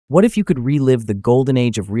What if you could relive the golden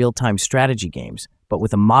age of real-time strategy games, but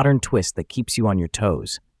with a modern twist that keeps you on your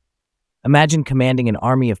toes? Imagine commanding an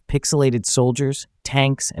army of pixelated soldiers,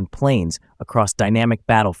 tanks, and planes across dynamic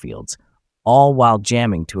battlefields, all while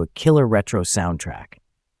jamming to a killer retro soundtrack.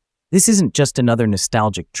 This isn't just another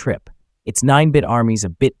nostalgic trip. It's 9-bit Armies a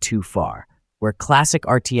bit too far, where classic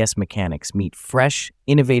RTS mechanics meet fresh,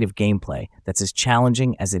 innovative gameplay that's as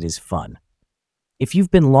challenging as it is fun. If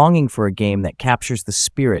you've been longing for a game that captures the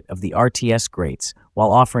spirit of the RTS greats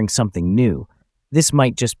while offering something new, this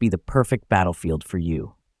might just be the perfect battlefield for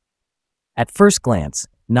you. At first glance,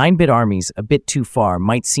 9-bit Armies a bit too far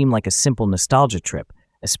might seem like a simple nostalgia trip,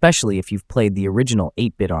 especially if you've played the original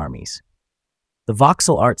 8-bit Armies. The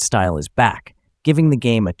voxel art style is back, giving the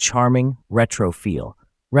game a charming, retro feel,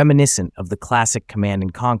 reminiscent of the classic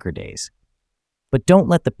Command & Conquer days. But don't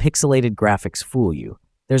let the pixelated graphics fool you.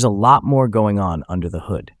 There's a lot more going on under the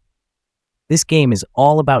hood. This game is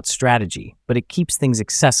all about strategy, but it keeps things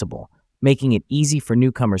accessible, making it easy for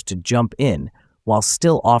newcomers to jump in while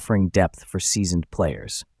still offering depth for seasoned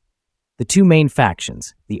players. The two main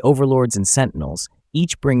factions, the Overlords and Sentinels,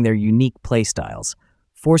 each bring their unique playstyles,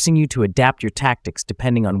 forcing you to adapt your tactics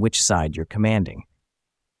depending on which side you're commanding.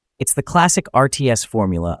 It's the classic RTS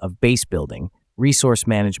formula of base building, resource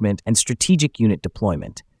management, and strategic unit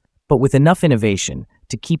deployment, but with enough innovation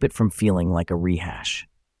to keep it from feeling like a rehash.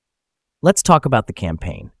 Let's talk about the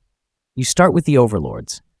campaign. You start with the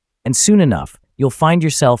Overlords, and soon enough, you'll find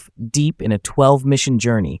yourself deep in a 12-mission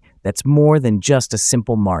journey that's more than just a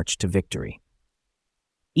simple march to victory.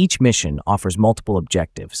 Each mission offers multiple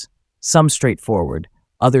objectives, some straightforward,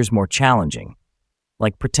 others more challenging,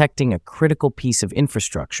 like protecting a critical piece of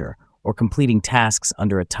infrastructure or completing tasks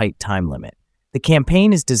under a tight time limit. The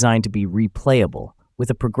campaign is designed to be replayable, with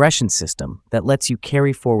a progression system that lets you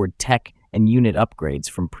carry forward tech and unit upgrades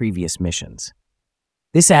from previous missions.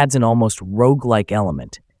 This adds an almost roguelike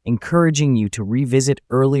element, encouraging you to revisit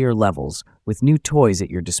earlier levels with new toys at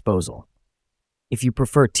your disposal. If you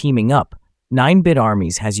prefer teaming up, 9-bit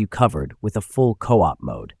Armies has you covered with a full co-op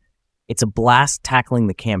mode. It's a blast tackling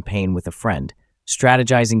the campaign with a friend,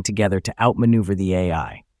 strategizing together to outmaneuver the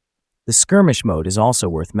AI. The skirmish mode is also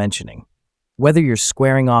worth mentioning. Whether you're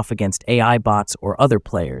squaring off against AI bots or other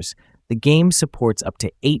players, the game supports up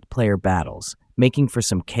to 8-player battles, making for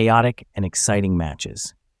some chaotic and exciting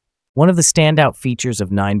matches. One of the standout features of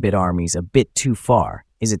 9-bit Armies a bit too far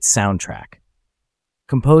is its soundtrack.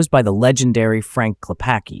 Composed by the legendary Frank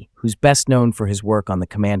Klepacki, who's best known for his work on the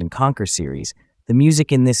Command & Conquer series, the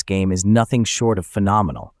music in this game is nothing short of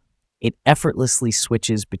phenomenal. It effortlessly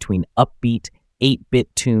switches between upbeat,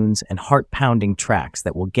 8-bit tunes and heart-pounding tracks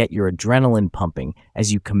that will get your adrenaline pumping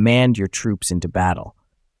as you command your troops into battle.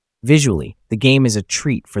 Visually, the game is a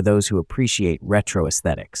treat for those who appreciate retro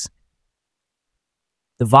aesthetics.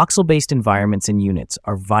 The voxel-based environments and units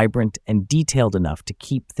are vibrant and detailed enough to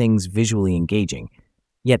keep things visually engaging,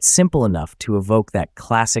 yet simple enough to evoke that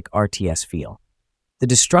classic RTS feel. The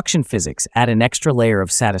destruction physics add an extra layer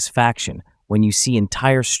of satisfaction when you see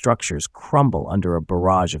entire structures crumble under a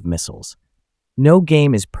barrage of missiles. No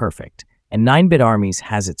game is perfect, and 9-bit Armies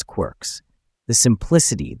has its quirks. The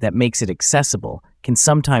simplicity that makes it accessible can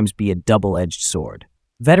sometimes be a double-edged sword.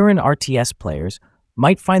 Veteran RTS players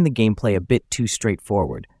might find the gameplay a bit too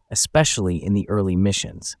straightforward, especially in the early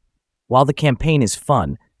missions. While the campaign is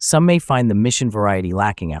fun, some may find the mission variety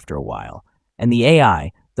lacking after a while, and the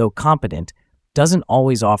AI, though competent, doesn't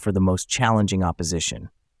always offer the most challenging opposition.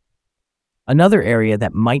 Another area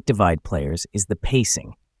that might divide players is the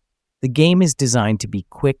pacing. The game is designed to be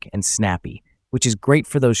quick and snappy, which is great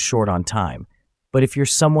for those short on time, but if you're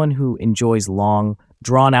someone who enjoys long,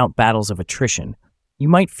 drawn-out battles of attrition, you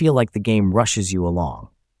might feel like the game rushes you along.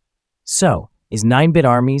 So, is 9-bit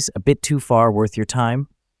Armies a bit too far worth your time?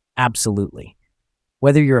 Absolutely.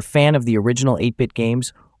 Whether you're a fan of the original 8-bit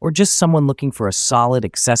games or just someone looking for a solid,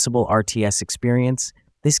 accessible RTS experience,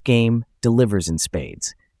 this game delivers in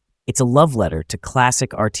spades. It's a love letter to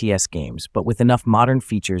classic RTS games, but with enough modern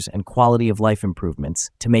features and quality of life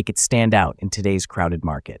improvements to make it stand out in today's crowded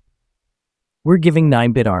market. We're giving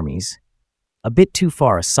 9-bit Armies a bit too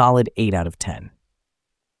far a solid 8 out of 10.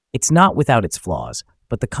 It's not without its flaws,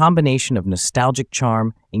 but the combination of nostalgic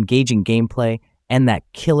charm, engaging gameplay, and that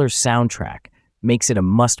killer soundtrack makes it a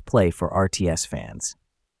must-play for RTS fans.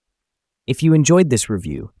 If you enjoyed this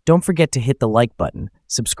review, don't forget to hit the like button,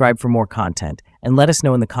 subscribe for more content, and let us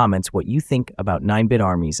know in the comments what you think about 9-bit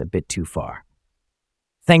Armies a bit too far.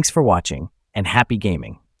 Thanks for watching, and happy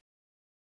gaming!